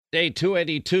Day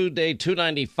 282, day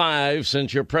 295,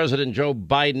 since your President Joe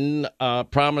Biden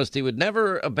promised he would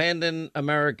never abandon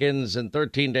Americans, and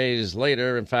 13 days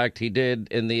later, in fact, he did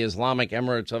in the Islamic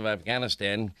Emirates of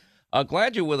Afghanistan.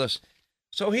 Glad you're with us.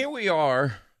 So here we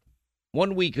are.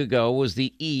 1 week ago was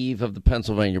the eve of the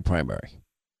Pennsylvania primary.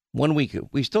 1 week ago.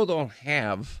 We still don't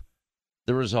have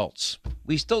the results.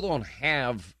 We still don't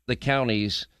have the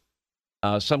counties,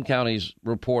 some counties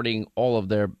reporting all of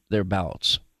their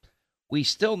ballots. We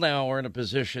still now are in a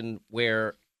position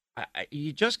where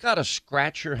you just got to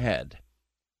scratch your head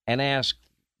and ask,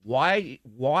 why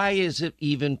is it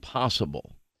even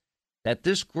possible that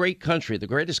this great country, the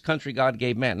greatest country God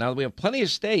gave man, now we have plenty of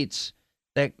states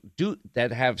that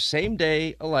have same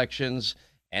day elections,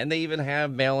 and they even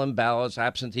have mail-in ballots,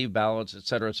 absentee ballots, et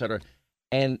cetera,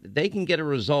 and they can get a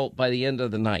result by the end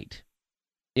of the night.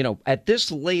 You know, at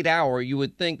this late hour, you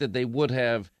would think that they would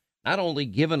have not only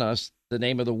given us the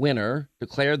name of the winner,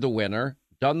 declared the winner,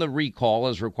 done the recall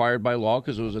as required by law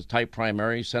because it was a tight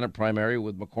primary, Senate primary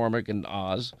with McCormick and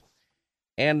Oz.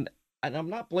 And I'm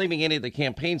not blaming any of the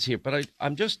campaigns here, but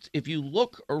I'm just, if you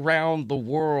look around the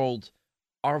world,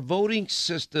 our voting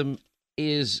system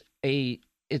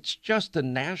it's just a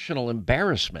national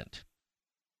embarrassment.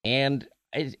 And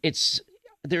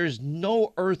there's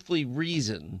no earthly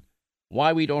reason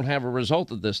why we don't have a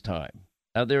result at this time.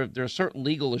 Now, there are certain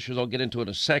legal issues I'll get into in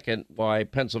a second why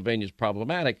Pennsylvania is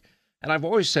problematic. And I've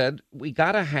always said we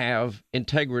got to have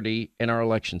integrity in our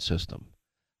election system.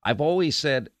 I've always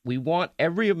said we want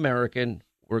every American,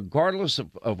 regardless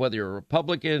of whether you're a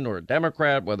Republican or a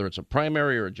Democrat, whether it's a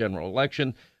primary or a general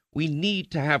election, we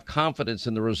need to have confidence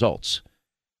in the results.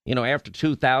 You know, after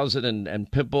 2000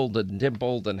 and pimpled and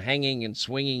dimpled and hanging and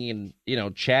swinging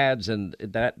and, chads and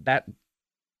that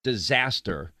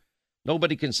disaster,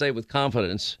 nobody can say with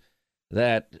confidence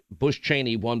that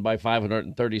Bush-Cheney won by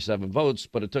 537 votes,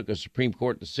 but it took a Supreme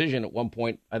Court decision at one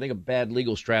point, I think a bad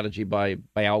legal strategy by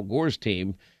Al Gore's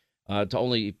team, to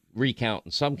only recount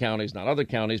in some counties, not other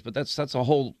counties, but that's a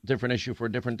whole different issue for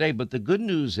a different day. But the good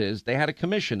news is they had a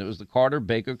commission. It was the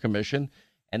Carter-Baker Commission,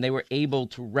 and they were able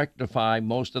to rectify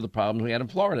most of the problems we had in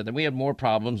Florida. Then we had more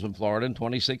problems in Florida in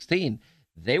 2016.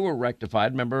 They were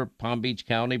rectified. Remember Palm Beach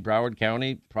County, Broward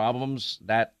County, problems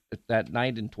that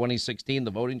night in 2016,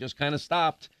 the voting just kind of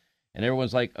stopped. And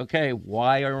everyone's like, okay,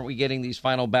 why aren't we getting these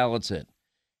final ballots in?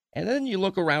 And then you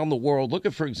look around the world. Look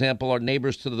at, for example, our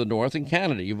neighbors to the north in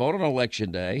Canada. You vote on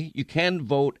Election Day. You can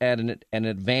vote at an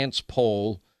advance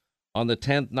poll on the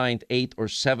 10th, 9th, 8th, or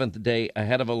 7th day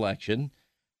ahead of election.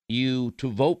 To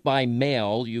vote by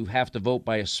mail, you have to vote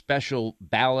by a special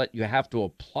ballot. You have to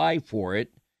apply for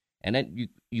it. And then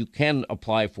you can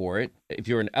apply for it if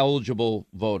you're an eligible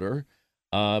voter.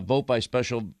 Vote by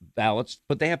special ballots,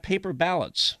 but they have paper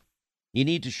ballots. You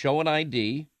need to show an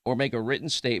ID or make a written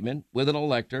statement with an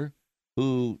elector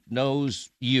who knows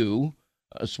you,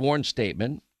 a sworn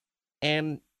statement,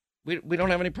 and we don't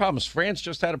have any problems. France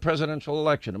just had a presidential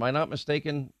election. Am I not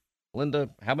mistaken, Linda?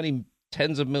 How many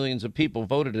tens of millions of people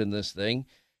voted in this thing?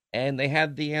 And they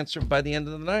had the answer by the end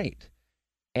of the night.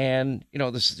 And,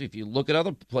 this is, if you look at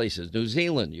other places, New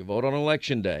Zealand, you vote on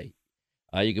Election Day.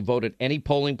 You can vote at any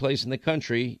polling place in the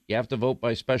country. You have to vote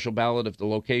by special ballot if the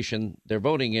location they're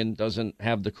voting in doesn't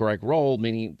have the correct roll,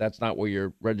 meaning that's not where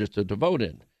you're registered to vote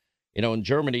in. In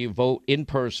Germany, you vote in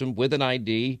person with an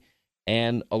ID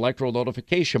and electoral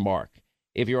notification mark.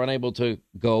 If you're unable to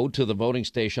go to the voting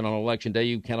station on Election Day,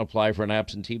 you can apply for an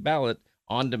absentee ballot,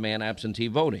 on-demand absentee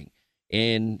voting.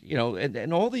 And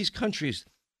all these countries,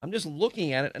 I'm just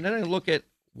looking at it, and then I look at,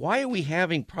 why are we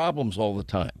having problems all the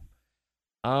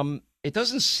time? It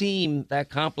doesn't seem that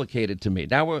complicated to me.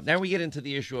 Now we get into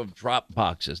the issue of drop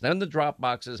boxes. Then the drop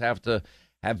boxes have to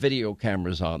have video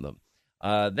cameras on them.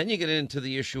 Then you get into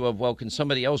the issue of, well, can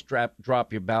somebody else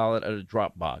drop your ballot at a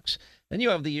drop box? Then you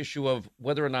have the issue of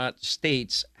whether or not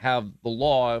states have the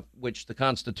law, which the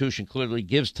Constitution clearly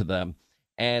gives to them,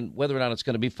 and whether or not it's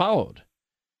going to be followed.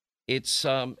 It's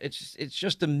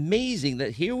just amazing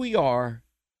that here we are,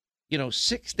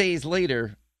 6 days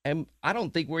later, and I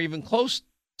don't think we're even close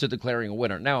to declaring a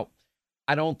winner. Now,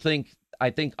 I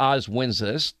think Oz wins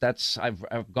this.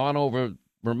 I've gone over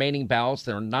remaining ballots.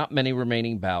 There are not many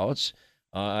remaining ballots.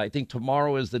 I think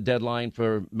tomorrow is the deadline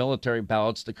for military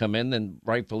ballots to come in, and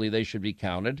rightfully they should be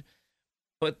counted.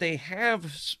 But they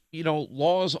have,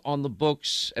 laws on the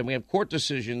books, and we have court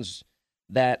decisions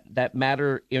that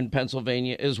matter in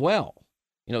Pennsylvania as well.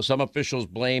 Some officials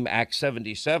blame Act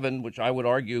 77, which I would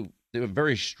argue there are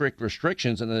very strict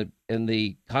restrictions in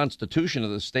the Constitution of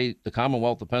the state, the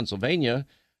Commonwealth of Pennsylvania,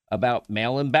 about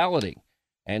mail-in balloting.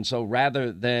 And so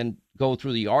rather than go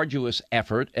through the arduous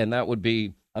effort, and that would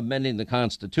be amending the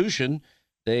Constitution,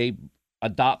 they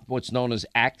adopt what's known as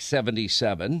Act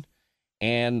 77,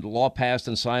 and law passed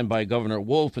and signed by Governor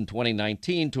Wolf in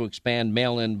 2019 to expand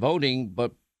mail-in voting.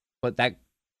 But that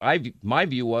my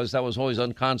view was that was always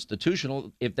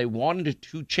unconstitutional. If they wanted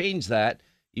to change that,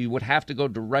 you would have to go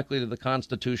directly to the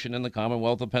Constitution and the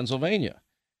Commonwealth of Pennsylvania.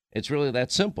 It's really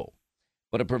that simple.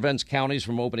 But it prevents counties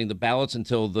from opening the ballots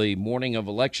until the morning of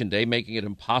Election Day, making it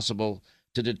impossible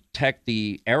to detect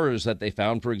the errors that they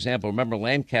found. For example, remember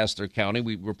Lancaster County,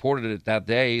 we reported it that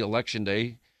day, Election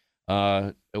Day.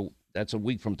 That's a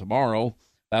week from tomorrow.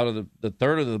 About the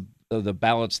third of the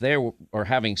ballots there are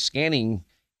having scanning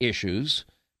issues.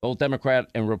 Both Democrat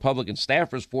and Republican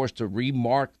staffers forced to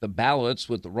remark the ballots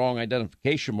with the wrong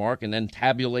identification mark and then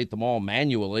tabulate them all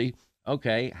manually.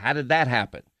 Okay, how did that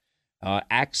happen?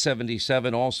 Act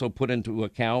 77 also put into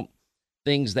account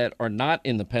things that are not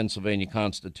in the Pennsylvania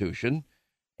Constitution.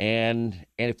 And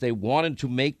if they wanted to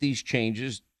make these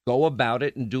changes, go about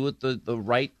it and do it the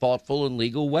right, thoughtful, and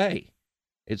legal way.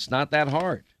 It's not that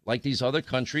hard, like these other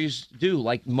countries do,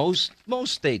 like most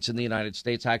states in the United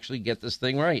States actually get this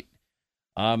thing right.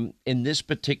 In this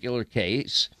particular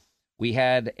case, we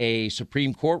had a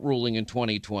Supreme Court ruling in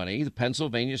 2020. The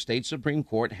Pennsylvania State Supreme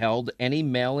Court held any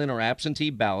mail-in or absentee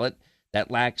ballot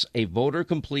that lacks a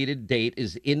voter-completed date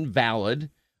is invalid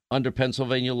under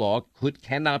Pennsylvania law,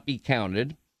 cannot be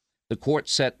counted. The court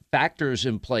set factors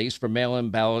in place for mail-in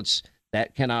ballots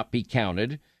that cannot be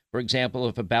counted. For example,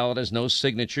 if a ballot has no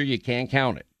signature, you can't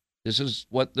count it. This is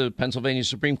what the Pennsylvania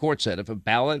Supreme Court said. If a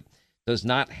ballot does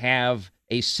not have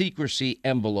a secrecy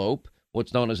envelope,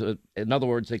 what's known as, in other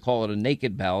words, they call it a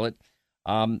naked ballot,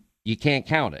 you can't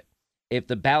count it. If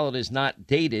the ballot is not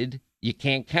dated, you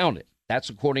can't count it. That's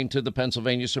according to the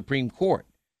Pennsylvania Supreme Court.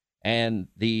 And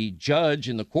the judge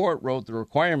in the court wrote the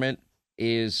requirement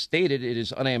is stated it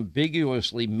is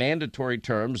unambiguously mandatory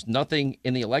terms. Nothing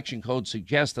in the election code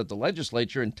suggests that the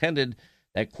legislature intended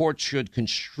that courts should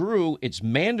construe its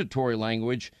mandatory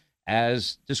language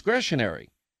as discretionary.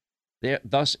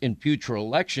 Thus, in future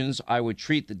elections, I would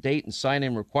treat the date and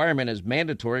sign-in requirement as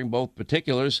mandatory in both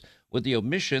particulars, with the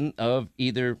omission of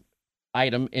either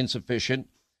item insufficient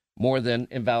more than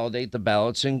invalidate the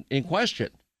ballots in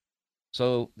question.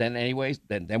 So then anyways,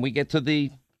 then we get to the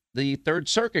Third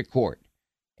Circuit Court,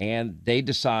 and they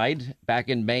decide back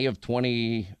in May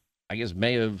 20th,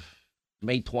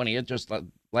 just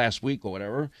last week or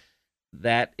whatever,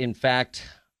 that in fact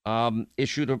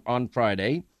issued on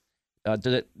Friday that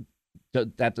the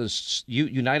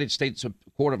United States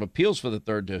Court of Appeals for the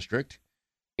Third District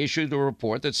issued a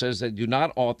report that says they do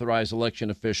not authorize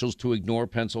election officials to ignore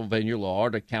Pennsylvania law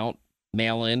or to count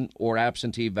mail-in or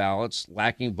absentee ballots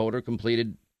lacking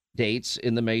voter-completed dates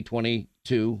in the May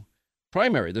 22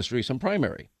 primary, this recent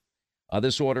primary.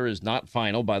 This order is not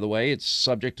final, by the way. It's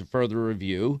subject to further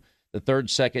review. The Third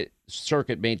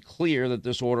Circuit made clear that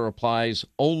this order applies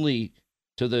only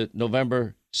to the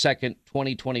November 2nd,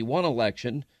 2021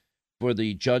 election for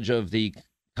the judge of the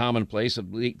commonplace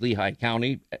of Lehigh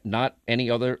County, not any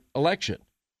other election.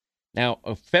 Now,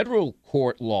 a federal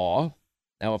court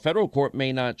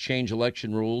may not change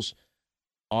election rules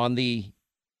on the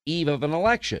eve of an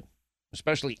election,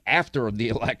 especially after the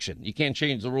election. You can't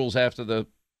change the rules after the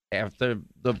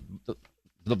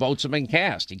votes have been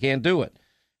cast. You can't do it.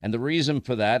 And the reason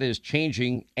for that is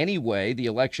changing any way the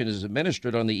election is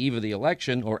administered on the eve of the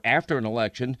election or after an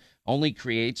election only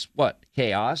creates what?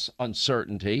 Chaos,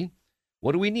 uncertainty.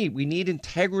 What do we need? We need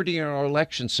integrity in our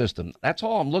election system. That's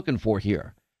all I'm looking for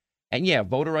here. And yeah,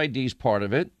 voter ID is part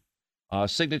of it.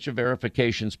 Signature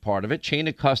verification is part of it. Chain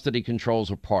of custody controls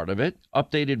are part of it.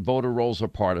 Updated voter rolls are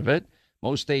part of it.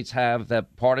 Most states have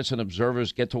that partisan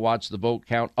observers get to watch the vote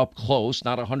count up close,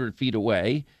 not 100 feet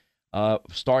away,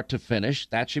 start to finish.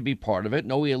 That should be part of it.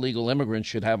 No illegal immigrants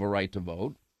should have a right to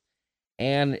vote.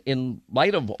 And in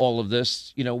light of all of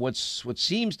this, what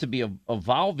seems to be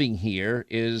evolving here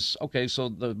is, okay, so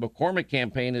the McCormick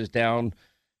campaign is down,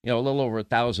 a little over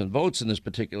 1,000 votes in this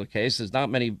particular case. There's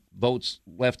not many votes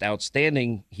left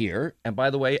outstanding here. And by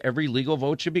the way, every legal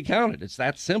vote should be counted. It's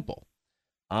that simple.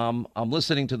 I'm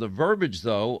listening to the verbiage,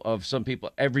 though, of some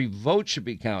people. Every vote should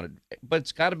be counted, but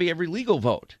it's got to be every legal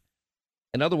vote.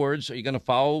 In other words, are you going to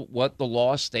follow what the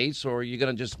law states, or are you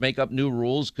going to just make up new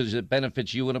rules because it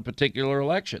benefits you in a particular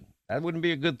election? That wouldn't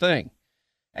be a good thing.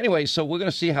 Anyway, so we're going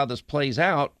to see how this plays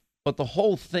out. But the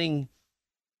whole thing,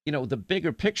 the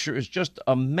bigger picture is just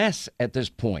a mess at this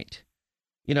point.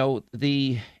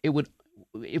 If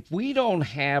we don't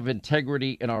have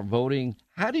integrity in our voting,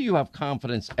 how do you have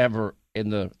confidence ever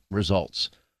in the results?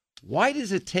 Why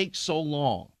does it take so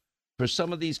long for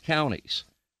some of these counties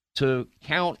to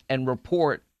count and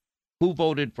report who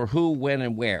voted for who, when,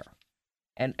 and where.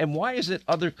 And why is it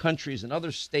other countries and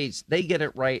other states, they get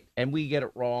it right and we get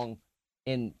it wrong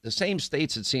in the same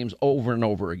states, it seems, over and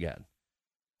over again?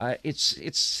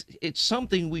 It's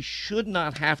something we should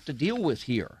not have to deal with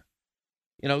here.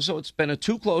 So it's been a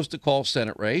too close to call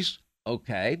Senate race.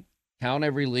 Okay. Count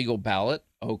every legal ballot.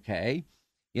 Okay.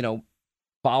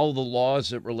 Follow the law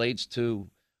as it relates to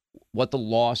what the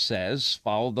law says.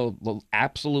 Follow the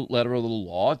absolute letter of the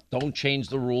law. Don't change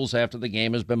the rules after the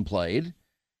game has been played.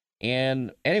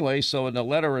 And anyway, so in a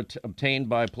letter obtained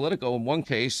by Politico, in one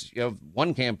case, you have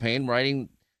one campaign writing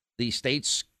the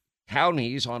state's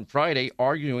counties on Friday,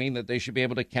 arguing that they should be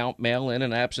able to count mail-in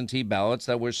and absentee ballots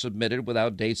that were submitted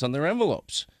without dates on their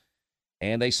envelopes.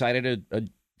 And they cited a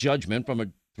judgment from a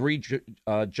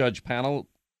three-judge panel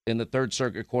in the Third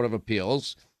Circuit Court of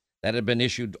Appeals that had been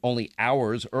issued only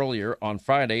hours earlier on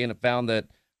Friday, and it found that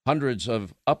hundreds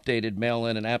of updated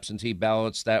mail-in and absentee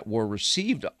ballots that were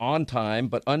received on time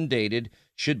but undated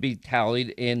should be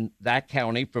tallied in that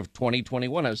county for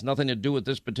 2021. It has nothing to do with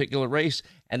this particular race,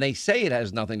 and they say it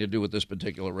has nothing to do with this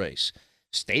particular race.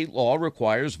 State law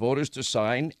requires voters to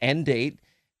sign and date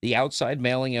the outside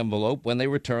mailing envelope when they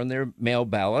return their mail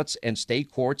ballots, and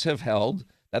state courts have held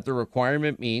that the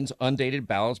requirement means undated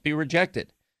ballots be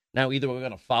rejected. Now, either we're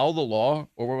going to follow the law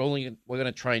or we're going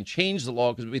to try and change the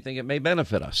law because we think it may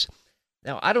benefit us.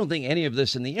 Now, I don't think any of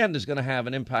this in the end is going to have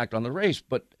an impact on the race,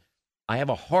 but I have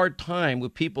a hard time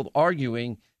with people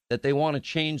arguing that they want to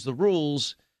change the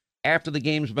rules after the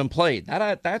game's been played.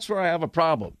 That's where I have a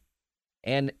problem.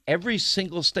 And every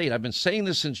single state, I've been saying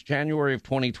this since January of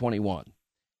 2021,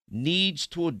 needs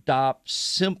to adopt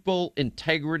simple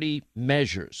integrity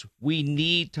measures. We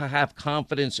need to have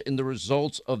confidence in the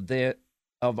results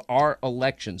of our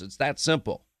elections. It's that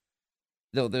simple.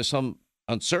 Though there's some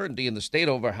uncertainty in the state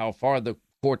over how far the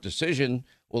court decision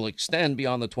will extend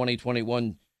beyond the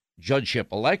 2021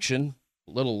 judgeship election.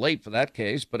 A little late for that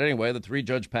case. But anyway, the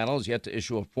three-judge panel has yet to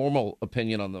issue a formal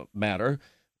opinion on the matter,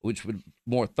 which would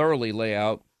more thoroughly lay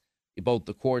out both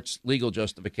the court's legal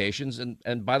justifications.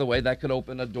 And by the way, that could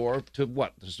open a door to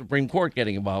what? The Supreme Court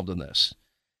getting involved in this.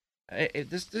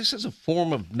 This is a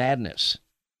form of madness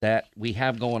that we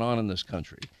have going on in this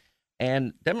country.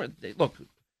 And look,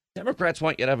 Democrats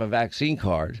want you to have a vaccine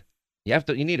card.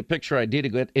 You need a picture ID to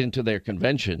get into their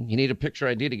convention. You need a picture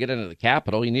ID to get into the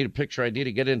Capitol. You need a picture ID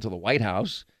to get into the White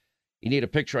House. You need a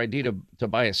picture ID to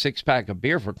buy a six-pack of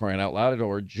beer, for crying out loud,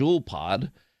 or a Juul pod.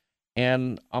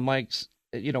 And I'm like,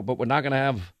 but we're not going to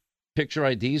have picture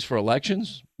IDs for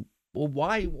elections? Well,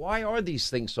 why are these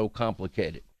things so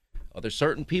complicated? Are there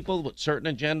certain people with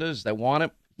certain agendas that want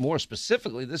it? More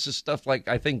specifically, this is stuff like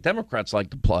I think Democrats like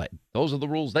to play. Those are the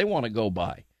rules they want to go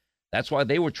by. That's why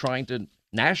they were trying to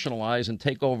nationalize and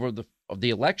take over the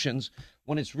elections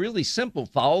when it's really simple.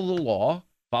 Follow the law,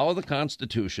 follow the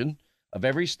Constitution of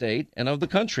every state and of the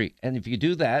country. And if you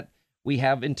do that, we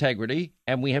have integrity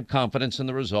and we have confidence in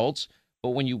the results.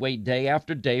 But when you wait day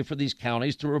after day for these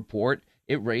counties to report,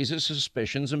 it raises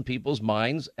suspicions in people's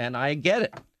minds. And I get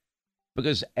it,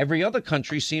 because every other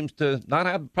country seems to not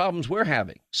have the problems we're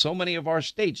having. So many of our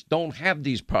states don't have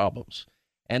these problems.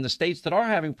 And the states that are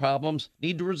having problems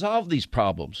need to resolve these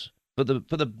problems for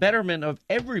the betterment of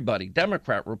everybody,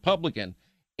 Democrat, Republican,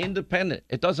 independent.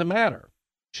 It doesn't matter.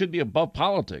 It should be above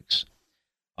politics.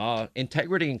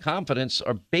 Integrity and confidence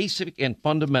are basic and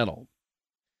fundamental.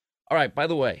 All right, by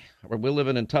the way, we're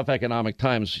living in tough economic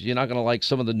times. You're not going to like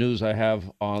some of the news I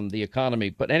have on the economy.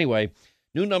 But anyway,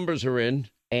 new numbers are in,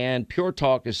 and Pure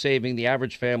Talk is saving the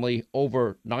average family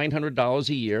over $900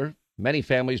 a year, many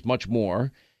families much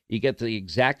more. You get the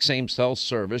exact same cell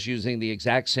service using the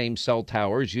exact same cell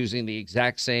towers, using the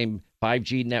exact same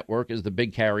 5G network as the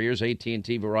big carriers, AT&T,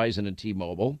 Verizon, and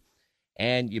T-Mobile.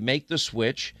 And you make the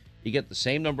switch. You get the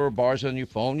same number of bars on your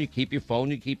phone. You keep your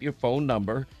phone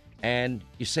number, and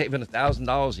you're saving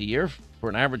 $1,000 a year for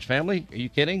an average family. Are you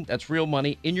kidding? That's real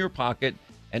money in your pocket.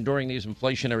 And during these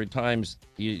inflationary times,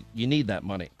 you need that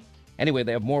money. Anyway,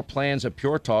 they have more plans at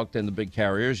Pure Talk than the big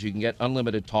carriers. You can get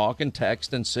unlimited talk and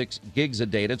text and 6 gigs of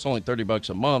data. It's only $30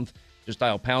 a month. Just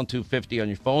dial pound 250 on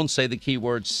your phone. Say the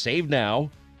keyword save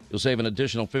now. You'll save an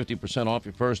additional 50% off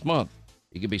your first month.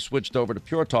 You can be switched over to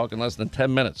Pure Talk in less than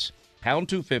 10 minutes. Pound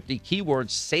 250, keyword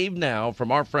save now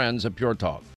from our friends at Pure Talk.